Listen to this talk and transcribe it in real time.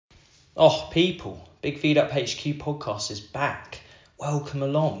Oh, people, Big Feed Up HQ podcast is back. Welcome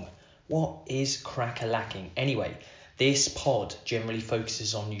along. What is crack-a-lacking? Anyway, this pod generally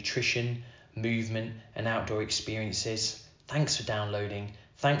focuses on nutrition, movement, and outdoor experiences. Thanks for downloading.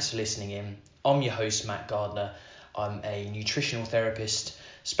 Thanks for listening in. I'm your host, Matt Gardner. I'm a nutritional therapist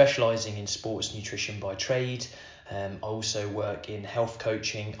specialising in sports nutrition by trade. I also work in health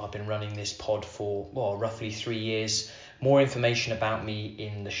coaching. I've been running this pod for, roughly 3 years. More information about me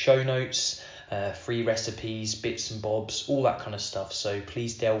in the show notes, free recipes, bits and bobs, all that kind of stuff. So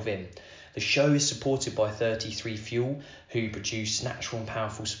please delve in. The show is supported by 33 Fuel, who produce natural and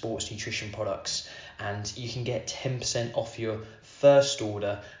powerful sports nutrition products. And you can get 10% off your first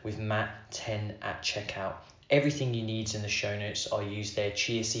order with Matt10 at checkout. Everything you need is in the show notes. I use their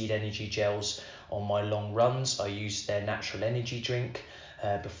chia seed energy gels on my long runs. I use their natural energy drink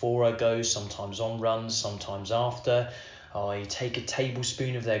before I go, sometimes on runs, sometimes after. I take a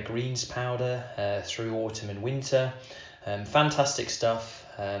tablespoon of their greens powder through autumn and winter. Fantastic stuff.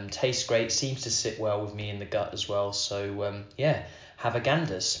 Tastes great. Seems to sit well with me in the gut as well. So have a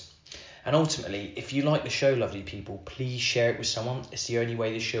ganders. And ultimately, if you like the show, lovely people, please share it with someone. It's the only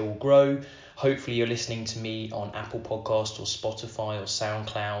way the show will grow. Hopefully you're listening to me on Apple Podcast or Spotify or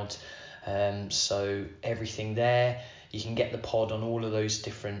SoundCloud. So everything there. You can get the pod on all of those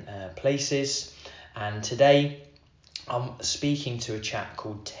different places. And today I'm speaking to a chap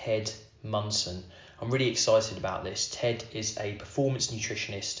called Ted Munson. I'm really excited about this. Ted is a performance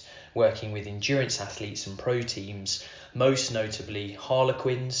nutritionist working with endurance athletes and pro teams, most notably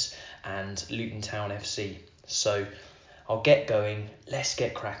Harlequins and Luton Town FC. So I'll get going. Let's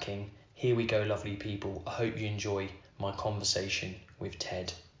get cracking. Here we go, lovely people. I hope you enjoy my conversation with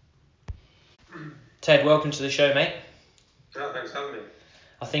Ted. Ted, welcome to the show, mate. No, thanks for having me.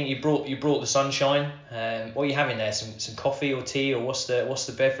 I think you brought the sunshine. What are you having there? Some coffee or tea, or what's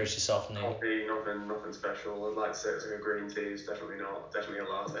the beverage this afternoon? Coffee, nothing special. I'd like to say it's like a green tea. It's definitely not. Definitely a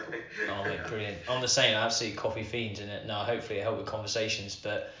latte. Oh mate, brilliant. I'm the same. Absolute coffee fiend in it. No, hopefully it help with conversations.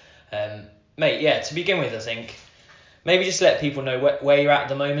 But mate, yeah. To begin with, I think maybe just let people know where you're at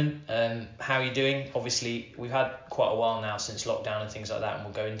the moment. How you're doing. Obviously, we've had quite a while now since lockdown and things like that, and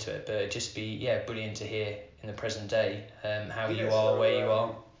we'll go into it. But it'd just be brilliant to hear in the present day how you are, where you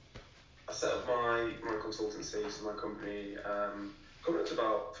are. I set up my consultancy, so my company, coming up to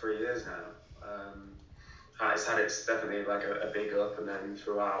about 3 years now. It's had its definitely like a big up, and then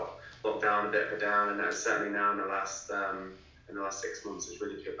throughout lockdown a bit of a down, and then certainly now in the last 6 months it's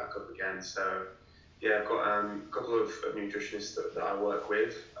really picked back up again. So yeah, I've got a couple of nutritionists that I work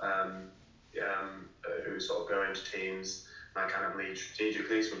with, who sort of go into teams, and I kind of lead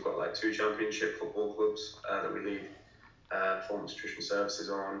strategically. So we've got like 2 championship football clubs that we lead performance nutrition services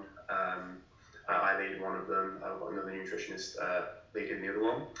on. I lead one of them. I've got another nutritionist leading the other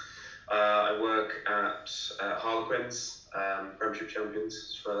one. I work at Harlequins, Premiership champions,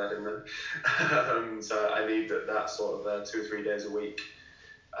 just throw that in there. So I lead that sort of 2 or 3 days a week.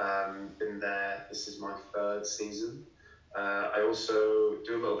 Been there, this is my 3rd season. I also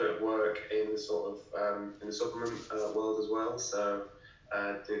do a little bit of work in the sort of in the supplement world as well. So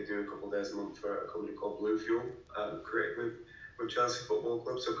do a couple of days a month for a company called Blue Fuel, created with Chelsea Football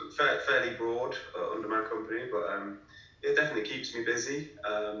Club. So fairly broad under my company, but it definitely keeps me busy.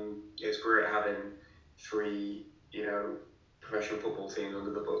 It's great having 3, professional football teams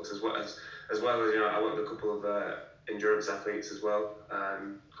under the books, as well as I work with a couple of endurance athletes as well,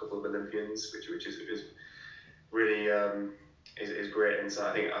 a couple of Olympians, which is really is great. And so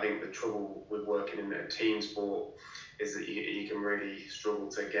I think the trouble with working in a team sport is that you can really struggle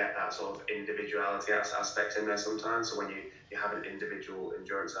to get that sort of individuality aspect in there sometimes. So when you have an individual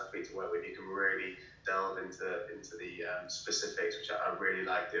endurance athlete to work with, you can really delve into the specifics, which I really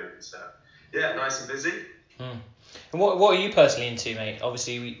like doing. So yeah, nice and busy. And what are you personally into, mate?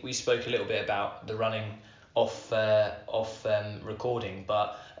 Obviously, we spoke a little bit about the running off recording,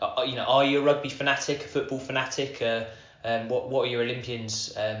 but are you a rugby fanatic, a football fanatic? What are your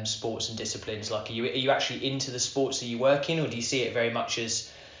Olympians sports and disciplines like? Are you actually into the sports that you work in, or do you see it very much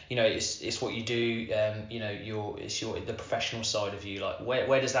as it's what you do? It's the professional side of you. Like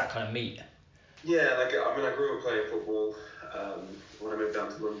where does that kind of meet? Yeah, I grew up playing football. When I moved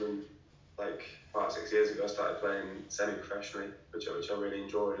down to London, like 5 6 years ago, I started playing semi-professionally, which I really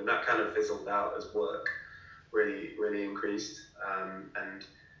enjoyed, and that kind of fizzled out as work really increased. And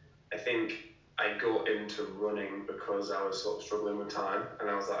I think I got into running because I was sort of struggling with time, and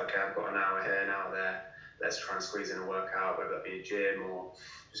I was like, okay, I've got an hour here, an hour there. Let's try and squeeze in a workout, whether that be a gym or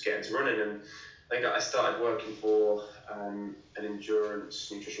just get into running. And I think I started working for an endurance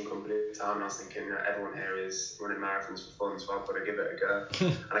nutrition company at the time, and I was thinking, everyone here is running marathons for fun, so I've got to give it a go.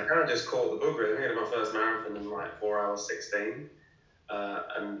 And I kind of just caught the bug, really. I think I did my first marathon in like 4 hours 16,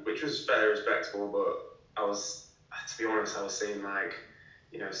 and which was fairly respectable, but to be honest, I was seeing like,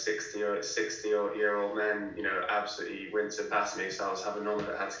 60-year-old men, absolutely wincing past me, so I was having none of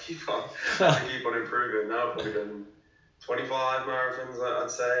it. I had to keep on improving. Now I've probably done 25 marathons,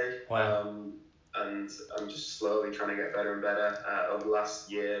 I'd say. Wow. And I'm just slowly trying to get better and better. Over the last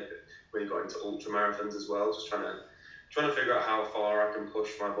year, really got into ultra marathons as well, just trying to figure out how far I can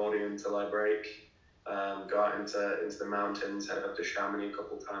push my body until I break. Go out into the mountains, head up to Chamonix a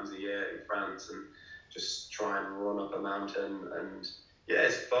couple of times a year in France, and just try and run up a mountain. And yeah,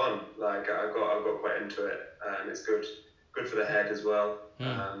 it's fun. Like I've got quite into it, and it's good for the head as well.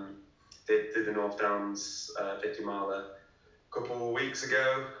 Did the North Downs 50 miler a couple of weeks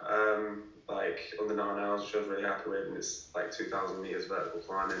ago, like under 9 hours, which I was really happy with, and it's like 2,000 meters vertical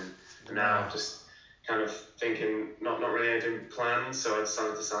climbing. And now I'm just kind of thinking not really anything planned, so I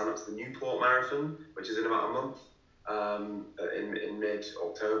decided to sign up to the Newport Marathon, which is in about a month, in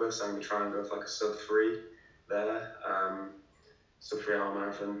mid-October. So I'm gonna try and go for like a sub-3 there, sub-3 hour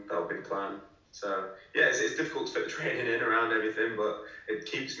marathon. That'll be the plan. So yeah, it's difficult to fit the training in around everything, but it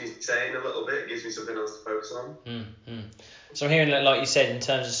keeps me sane a little bit. It gives me something else to focus on. So I'm hearing, like you said, in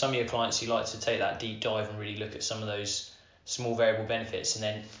terms of some of your clients, you like to take that deep dive and really look at some of those small variable benefits, and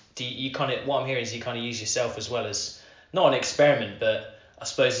then what I'm hearing is you kind of use yourself as well as not an experiment, but I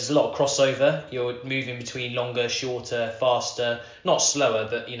suppose there's a lot of crossover. You're moving between longer, shorter, faster, not slower,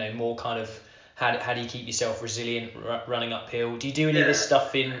 but more kind of how do you keep yourself resilient running uphill? Do you do any of this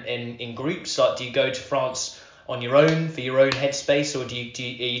stuff in groups? Like, do you go to France on your own for your own headspace, or are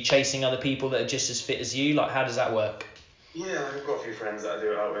you chasing other people that are just as fit as you? Like, how does that work? Yeah, I've got a few friends that I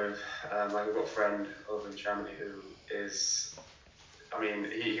do it out with. Like I've got a friend over in Chamonix who is,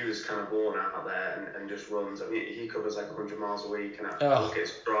 he was kind of born out there and just runs. He covers like 100 miles a week, and I look at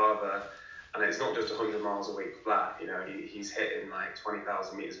his Strava, and it's not just 100 miles a week flat. He's hitting like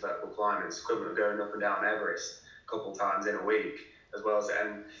 20,000 meters vertical climbing. It's equivalent of going up and down Everest a couple times in a week, as well as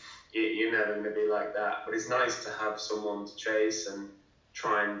and you're never going to be like that. But it's nice to have someone to chase and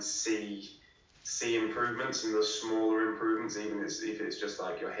try and see improvements, and those smaller improvements, even if it's just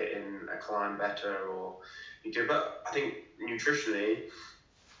like you're hitting a climb better or you do. But I think nutritionally,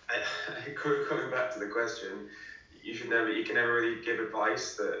 coming back to the question, you can never really give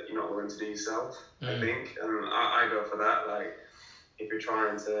advice that you're not willing to do yourself. I think, and I go for that. Like if you're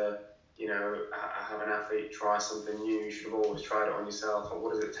trying to, have an athlete try something new, you should have always tried it on yourself. Or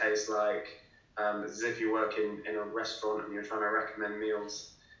what does it taste like? As if you work in a restaurant and you're trying to recommend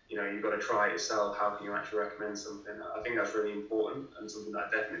meals. You've got to try it yourself. How can you actually recommend something? I think that's really important, and something that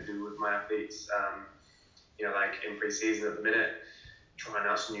I definitely do with my athletes. Like in pre-season at the minute, trying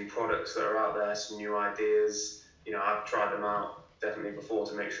out some new products that are out there, some new ideas. I've tried them out definitely before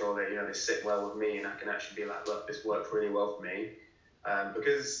to make sure that they sit well with me, and I can actually be like, look, this worked really well for me,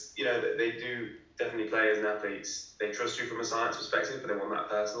 because they do definitely, players and athletes, they trust you from a science perspective, but they want that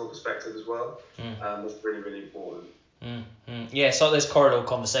personal perspective as well. That's really, really important. Yeah, it's like those corridor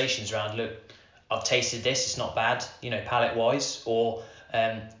conversations around, look, I've tasted this, it's not bad, palate wise, or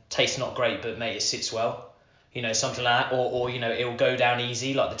tastes not great, but mate, it sits well, something like that, or it'll go down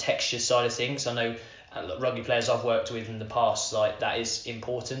easy, like the texture side of things. I know rugby players I've worked with in the past, like that is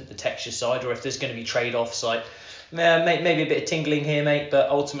important, the texture side, or if there's going to be trade-offs, like maybe a bit of tingling here, mate, but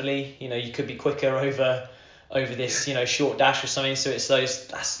ultimately, you could be quicker over this, short dash or something. So it's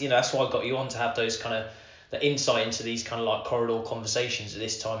that's why I got you on, to have those kind of the insight into these kind of like corridor conversations at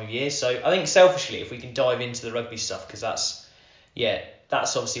this time of year. So I think selfishly, if we can dive into the rugby stuff, because that's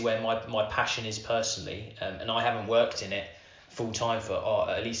obviously where my passion is personally, and I haven't worked in it full time for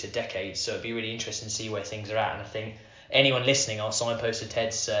at least a decade, so it'd be really interesting to see where things are at. And I think anyone listening, I'll signpost to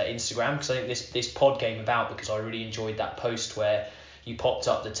Ted's Instagram, because I think this pod came about because I really enjoyed that post where you popped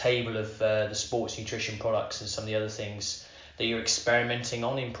up the table of the sports nutrition products and some of the other things that you're experimenting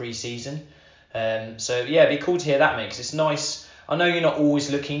on in pre-season. So yeah, it'd be cool to hear that, mate, because it's nice. I know you're not always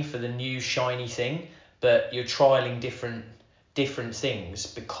looking for the new shiny thing, but you're trialing different things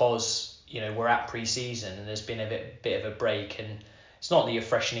because we're at pre-season and there's been a bit of a break, and it's not that you're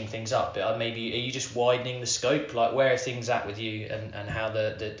freshening things up, but maybe are you just widening the scope? Like, where are things at with you, and how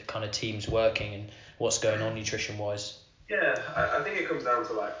the kind of team's working and what's going on nutrition wise? Yeah, I think it comes down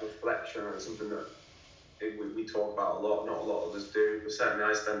to like reflection, and something that we talk about a lot. Not a lot of us do, but certainly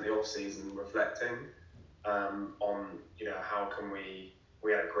I spent the off season reflecting on how can we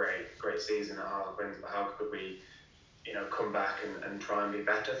had a great season at Harlequins, but how could we come back and try and be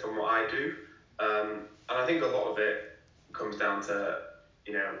better from what I do. And I think a lot of it comes down to,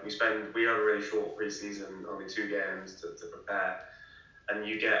 we have a really short pre-season, only 2 games to prepare, and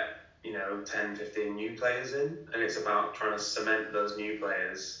you get 10, 15 new players in, and it's about trying to cement those new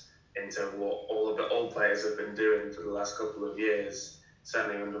players into what all of the old players have been doing for the last couple of years,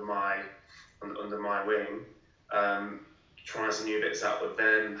 certainly under my wing. Trying some new bits out with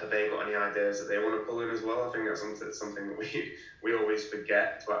them. Have they got any ideas that they want to pull in as well? I think that's something that we always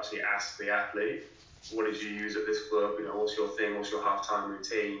forget to actually ask the athlete. What did you use at this club? What's your thing? What's your halftime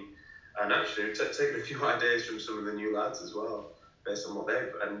routine? And actually taking a few ideas from some of the new lads as well, based on what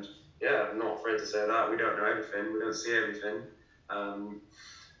they've. And yeah, I'm not afraid to say that we don't know everything. We don't see everything.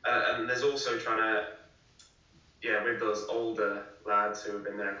 And there's also trying to, with those older lads who have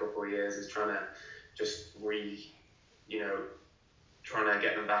been there a couple of years, is trying to just trying to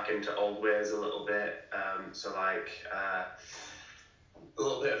get them back into old ways a little bit. So a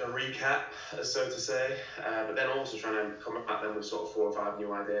little bit of a recap, so to say, but then also trying to come at them with sort of 4 or 5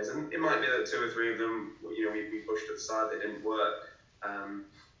 new ideas. And it might be that 2 or 3 of them, we pushed to the side, they didn't work,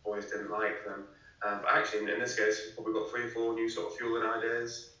 boys didn't like them. But actually, in this case, we've probably got 3 or 4 new sort of fueling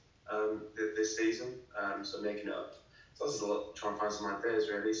ideas this season. So making up. So this is a lot, trying to find some ideas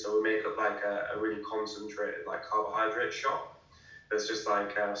really. So we make up like a really concentrated like carbohydrate shot. There's just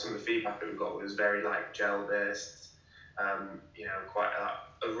like some of the feedback that we got was very like gel based, quite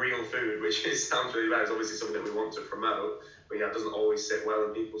a real food, which sounds really bad. It's obviously something that we want to promote, but it doesn't always sit well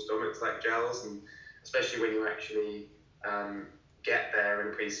in people's stomachs like gels, and especially when you actually get there in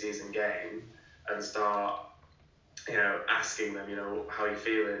a pre-season game and start asking them, how you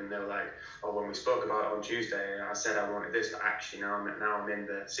feeling, and they were like, oh, when we spoke about it on Tuesday, I said I wanted this, but actually now I'm in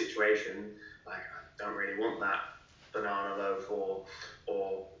the situation, like I don't really want that banana loaf or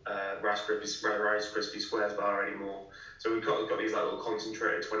Rice Krispie Squares bar anymore. So we got these like little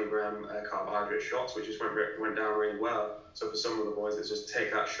concentrated 20-gram carbohydrate shots, which just went down really well. So for some of the boys, it's just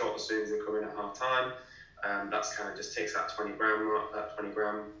take that shot as soon as they come in at half time. That's kind of just takes that 20 gram mark,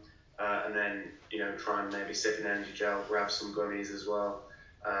 and then try and maybe sip an energy gel, grab some gummies as well.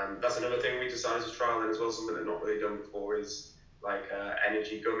 That's another thing we decided to trial then as well. Something that not really done before is like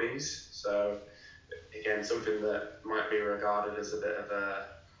energy gummies. So again, something that might be regarded as a bit of a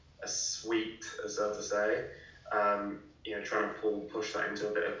sweet, so to say. Trying to push that into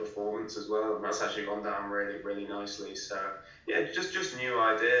a bit of performance as well, and that's actually gone down really, really nicely. So yeah, just new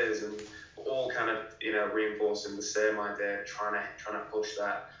ideas, and all kind of reinforcing the same idea, trying to push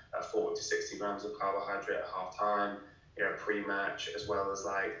that 40 to 60 grams of carbohydrate at half time, pre-match, as well as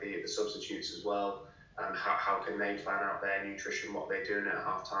like the substitutes as well. How can they plan out their nutrition, what they're doing at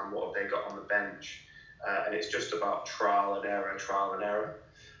half time, what have they got on the bench, and it's just about trial and error.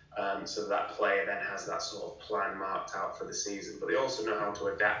 So that player then has that sort of plan marked out for the season, but they also know how to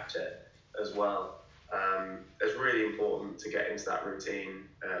adapt it as well. It's really important to get into that routine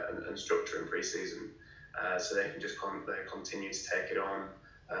and structure in pre-season, so they can just they continue to take it on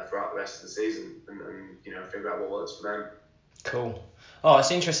throughout the rest of the season and figure out what works for them. Cool. Oh, it's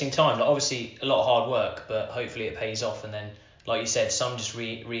an interesting time. Like, obviously, a lot of hard work, but hopefully it pays off. And then, like you said, some just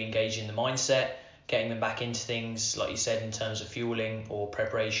re-engaging the mindset, getting them back into things, like you said, in terms of fueling or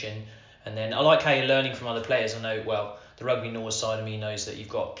preparation. And then I like how you're learning from other players. I know, well, the Rugby North side of me knows that you've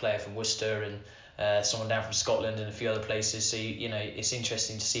got a player from Worcester and someone down from Scotland and a few other places. So, it's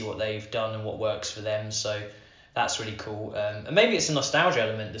interesting to see what they've done and what works for them. So that's really cool. And maybe it's a nostalgia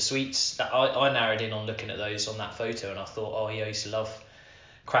element. The sweets, that I narrowed in on looking at those on that photo, and I thought, oh yeah, I used to love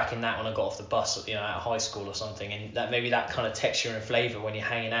cracking that when I got off the bus, out of high school or something. And that maybe that kind of texture and flavour when you're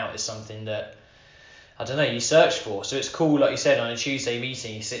hanging out is something that, I don't know, you search for. So it's cool, like you said, on a Tuesday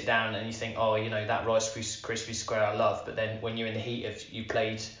meeting, you sit down and you think, oh, that Rice Krispie Square I love. But then when you're in the heat of, you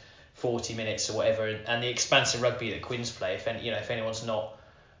played 40 minutes or whatever, and the expansive rugby that Quins play, if anyone's not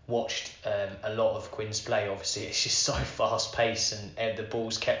watched a lot of Quins play, obviously it's just so fast paced, and the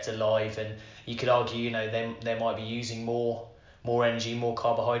ball's kept alive, and you could argue they might be using more energy, more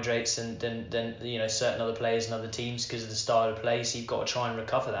carbohydrates than certain other players and other teams because of the style of play, so you've got to try and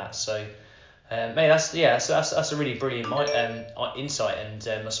recover that. So mate, that's a really brilliant insight.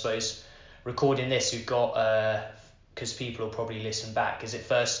 And I suppose recording this, we've got because people will probably listen back, is it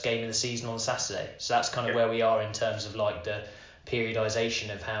first game of the season on Saturday? So that's kind of where we are in terms of like the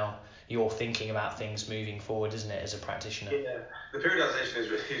periodization of how you're thinking about things moving forward, isn't it, as a practitioner? Yeah, the periodization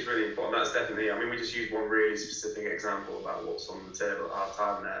is really important. That's definitely, we just used one really specific example about what's on the table at half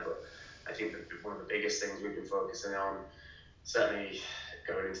time there, but I think that one of the biggest things we've been focusing on, certainly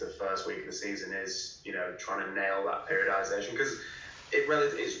going into the first week of the season, is trying to nail that periodization, because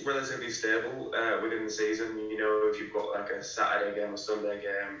It's relatively stable within the season. You know, if you've got like a Saturday game or Sunday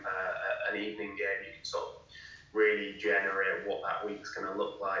game, an evening game, you can sort of really generate what that week's going to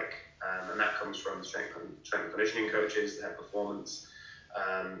look like, and that comes from strength and conditioning coaches, their performance,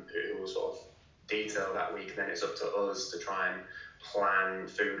 who will sort of detail that week. And then it's up to us to try and plan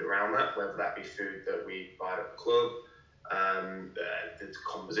food around that, whether that be food that we provide at the club, the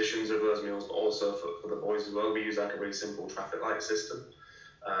compositions of those meals, but also for the boys as well. We use like a really simple traffic light system.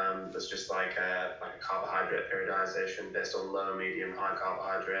 That's just like a carbohydrate periodization based on low, medium, high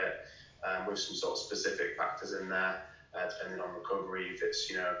carbohydrate, with some sort of specific factors in there, depending on recovery. If it's,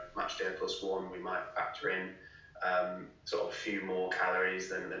 you know, match day +1, we might factor in sort of a few more calories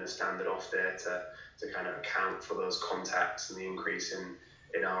than a standard off day to kind of account for those contacts and the increase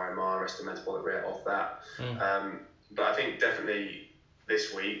in RMR, resting metabolic rate, of that. But I think definitely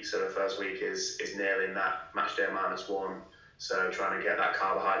this week, so the first week is nailing that match day -1. So trying to get that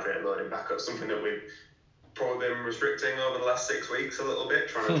carbohydrate loading back up, something that we've probably been restricting over the last 6 weeks a little bit,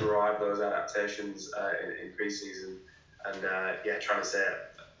 trying to drive those adaptations in pre-season. And trying to say,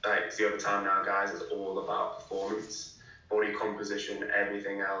 like, it's the other time now, guys, it's all about performance. Body composition,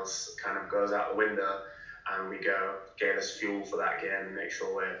 everything else kind of goes out the window, and we go get us fuel for that game and make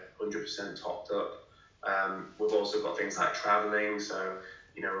sure we're 100% topped up. We've also got things like travelling, so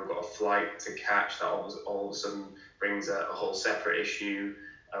you know, we've got a flight to catch that all of a sudden brings a whole separate issue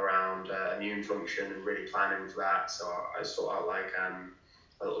around immune function and really planning for that. So I sort out like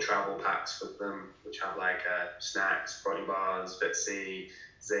little travel packs for them, which have like snacks, protein bars, Vit C,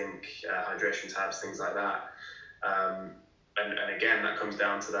 zinc, hydration tabs, things like that. And again, that comes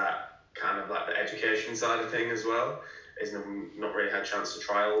down to that kind of like the education side of thing as well. Is not really had a chance to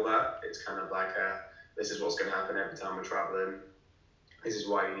try all that. It's kind of like this is what's going to happen every time we're traveling. This is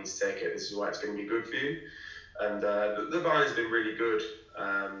why you need to take it. This is why it's going to be good for you. And the buy has been really good.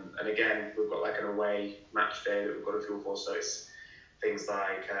 And again, we've got like an away match day that we've got to fuel for. So it's things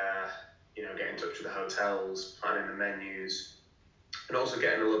like, getting in touch with the hotels, planning the menus, and also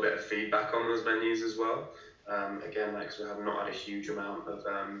getting a little bit of feedback on those menus as well. Again, like, 'cause we have not had a huge amount of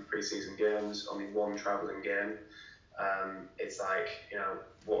pre-season games, only one travelling game. It's like, you know,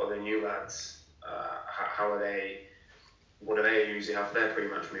 what are the new lads? How are they? What do they usually have for their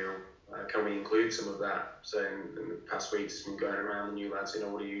pre-match meal? Can we include some of that? So in the past weeks, it's been going around the new lads, you know,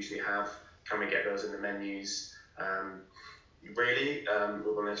 what do you usually have? Can we get those in the menus? We've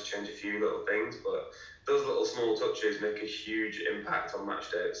only to change a few little things, but those little small touches make a huge impact on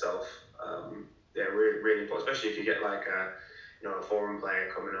match day itself. Really, really important, especially if you get like a foreign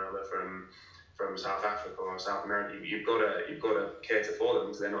player coming over from South Africa or South America. You've got to cater for them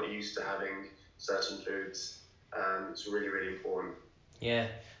because they're not used to having certain foods. It's really, really important. Yeah,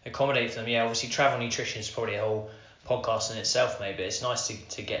 accommodate them. Yeah, obviously travel nutrition is probably a whole podcast in itself, maybe. It's nice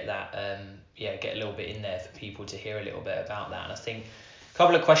to get that, get a little bit in there for people to hear a little bit about that. And I think a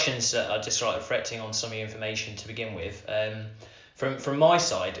couple of questions that I just started reflecting on some of your information to begin with. From my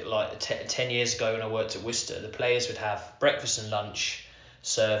side, like 10 years ago when I worked at Worcester, the players would have breakfast and lunch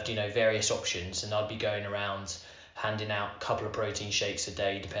served, various options, and I'd be going around handing out a couple of protein shakes a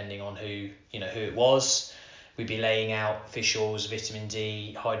day, depending on who it was. We'd be laying out fish oils, vitamin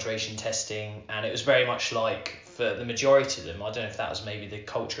D, hydration testing, and it was very much like, for the majority of them, I don't know if that was maybe the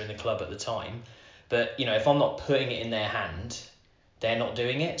culture in the club at the time, but if I'm not putting it in their hand, they're not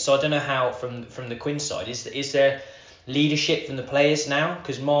doing it. So I don't know how from the Quinn side, is there leadership from the players now?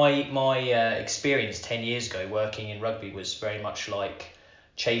 Because my experience 10 years ago working in rugby was very much like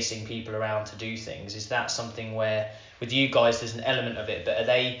chasing people around to do things. Is that something where with you guys there's an element of it, but are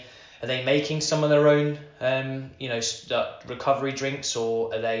they making some of their own recovery drinks,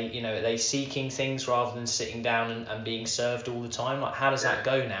 or are they seeking things rather than sitting down and being served all the time? Like, how does that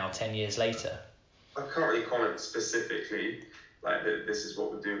go now 10 years later? I can't really comment specifically like this is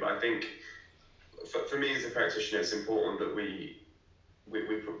what we do, but I think for me as a practitioner, it's important that we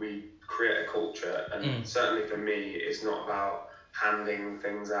create a culture, and certainly for me, it's not about handing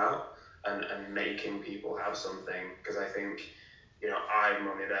things out and making people have something, because I think I'm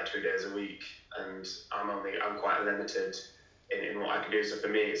only there 2 days a week, and I'm quite limited in what I can do. So for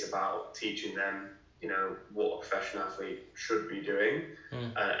me, it's about teaching them what a professional athlete should be doing,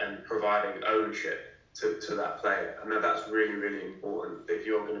 and providing ownership to that player. And that's really, really important. If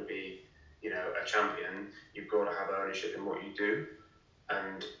you're going to be a champion, you've got to have ownership in what you do.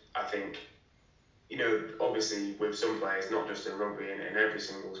 And I think obviously with some players, not just in rugby, in every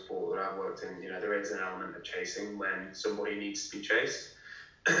single sport that I've worked in, there is an element of chasing when somebody needs to be chased.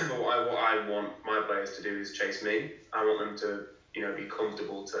 But what I want my players to do is chase me. I want them to be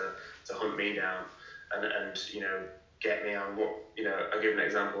comfortable to hunt me down, and get me on what, I'll give an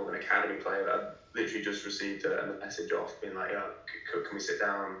example of an academy player that I literally just received a message off being like, can we sit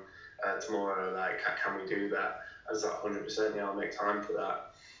down tomorrow? Like, can we do that? I was like, 100%, I'll make time for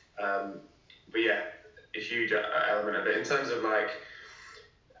that. But yeah, a huge element of it in terms of like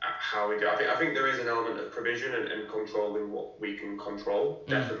how we do. I think there is an element of provision and controlling what we can control,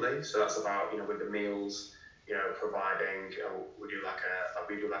 definitely. So that's about, with the meals, providing. We do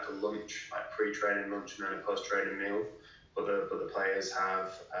like a lunch, like pre-training lunch, and then a post-training meal. But the players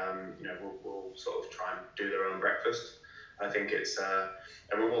have, we'll sort of try and do their own breakfast. I think it's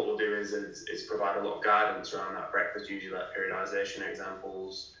and what we'll do is provide a lot of guidance around that breakfast, usually like periodization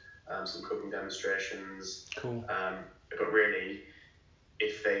examples, some cooking demonstrations. Cool. But really,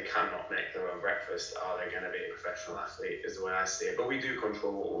 if they cannot make their own breakfast, are they going to be a professional athlete, is the way I see it. But we do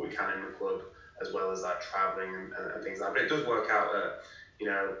control what we can in the club, as well as like travelling and things like that. But it does work out at,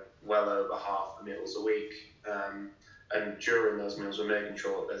 well over half the meals a week. And during those meals, we're making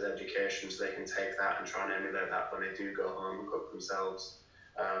sure that there's education so they can take that and try and emulate that when they do go home and cook themselves.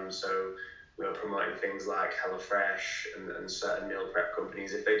 So we're promoting things like HelloFresh and certain meal prep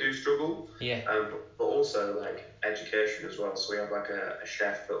companies if they do struggle. Yeah. But also like education as well. So we have like a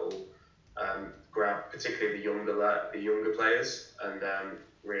chef that will grab particularly the younger players, and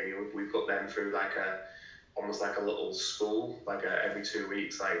really we put them through like almost like a little school, like every 2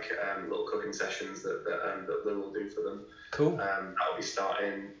 weeks, like little cooking sessions that Lou will do for them. Cool. That'll be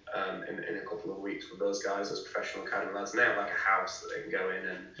starting in a couple of weeks with those guys as professional academy lads, and they have like a house that they can go in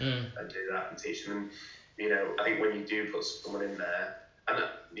and do that and teach them. And I think when you do put someone in there, and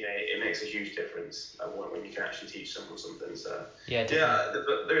it makes a huge difference when you can actually teach someone something. So yeah, definitely.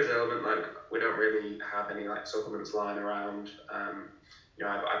 but there is an element like we don't really have any like supplements lying around.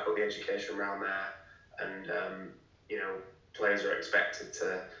 I put the education around there. And players are expected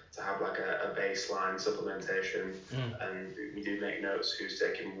to have like a baseline supplementation, and we do make notes who's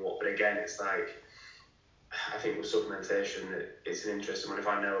taking what. But again, it's like I think with supplementation, it's an interesting one. If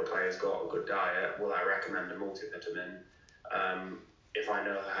I know a player's got a good diet, will I recommend a multivitamin? If I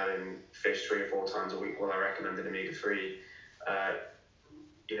know they're having fish 3 or 4 times a week, will I recommend an omega-3?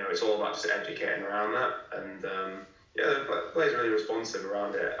 It's all about just educating around that, and the players are really responsive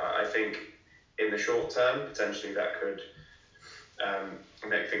around it. I think in the short term, potentially that could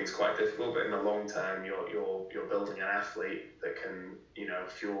make things quite difficult, but in the long term, you're building an athlete that can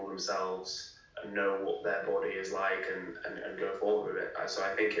fuel themselves and know what their body is like and go forward with it. So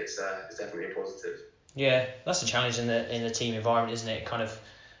I think it's definitely a positive. Yeah, that's a challenge in the team environment, isn't it? Kind of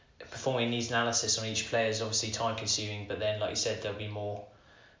performing these analysis on each player is obviously time consuming, but then like you said, there'll be more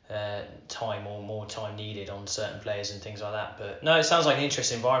time needed on certain players and things like that. But no, it sounds like an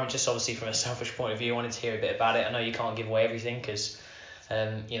interesting environment. Just obviously from a selfish point of view, I wanted to hear a bit about it. I know you can't give away everything because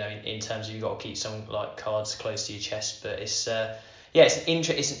in terms of you've got to keep some like cards close to your chest. But it's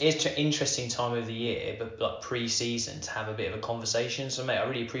it's an interesting time of the year, but like pre-season to have a bit of a conversation. So mate, I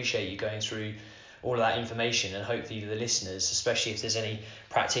really appreciate you going through all of that information, and hopefully the listeners, especially if there's any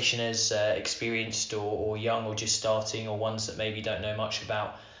practitioners experienced or young or just starting, or ones that maybe don't know much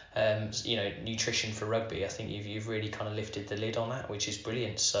about nutrition for rugby, I think you've really kind of lifted the lid on that, which is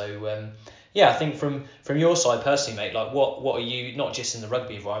brilliant. So I think from your side personally, mate, like what are you, not just in the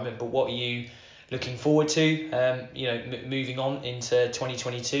rugby environment, but what are you looking forward to moving on into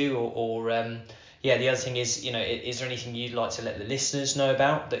 2022, or the other thing is, is there anything you'd like to let the listeners know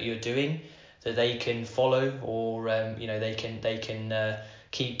about that you're doing that they can follow, or they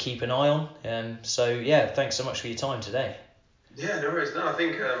can keep an eye on? So thanks so much for your time today. Yeah, no worries. No, I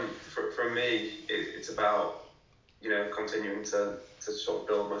think for me, it's about continuing to sort of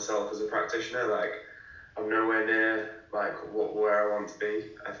build myself as a practitioner. Like I'm nowhere near like where I want to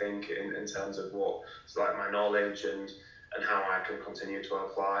be. I think in terms of what's like my knowledge and how I can continue to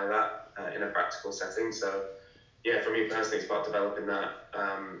apply that in a practical setting. So for me personally, it's about developing that.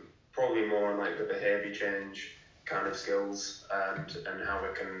 Probably more on like the behaviour change kind of skills and how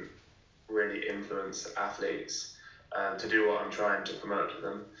we can really influence athletes to do what I'm trying to promote to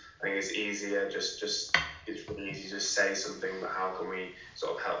them. I think it's easier it's really easy to just say something, but how can we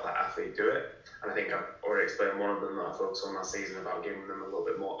sort of help that athlete do it? And I think I've already explained one of them that I focused on last season about giving them a little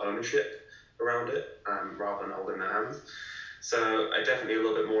bit more ownership around it rather than holding their hands. So definitely a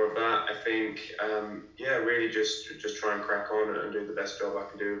little bit more of that. I think, really just try and crack on and do the best job I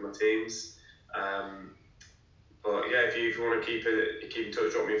can do with my teams. But if you want to keep in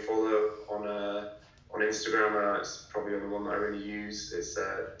touch, drop me a follow on Instagram. It's probably the only one that I really use. It's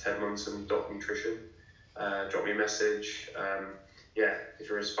tedmunson.nutrition. Drop me a message. If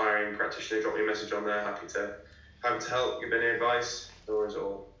you're an aspiring practitioner, drop me a message on there. Happy to help, give any advice. No worries at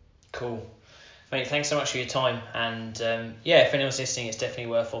all. Cool. Mate, thanks so much for your time. And if anyone's listening, it's definitely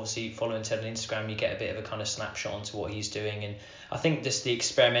worth obviously following Ted on Instagram. You get a bit of a kind of snapshot onto what he's doing. And I think just the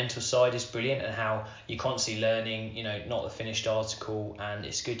experimental side is brilliant, and how you're constantly learning, not the finished article. And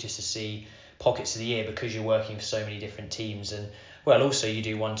it's good just to see pockets of the year, because you're working for so many different teams. And also you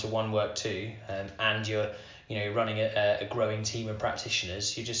do one-to-one work too, and you're running a growing team of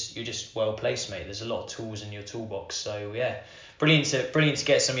practitioners. You're just well placed, mate. There's a lot of tools in your toolbox. So yeah, brilliant to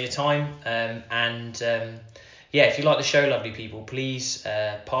get some of your time. If you like the show, lovely people, please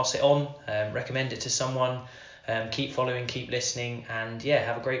pass it on, recommend it to someone. Keep following, keep listening, and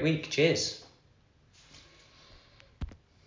have a great week. Cheers.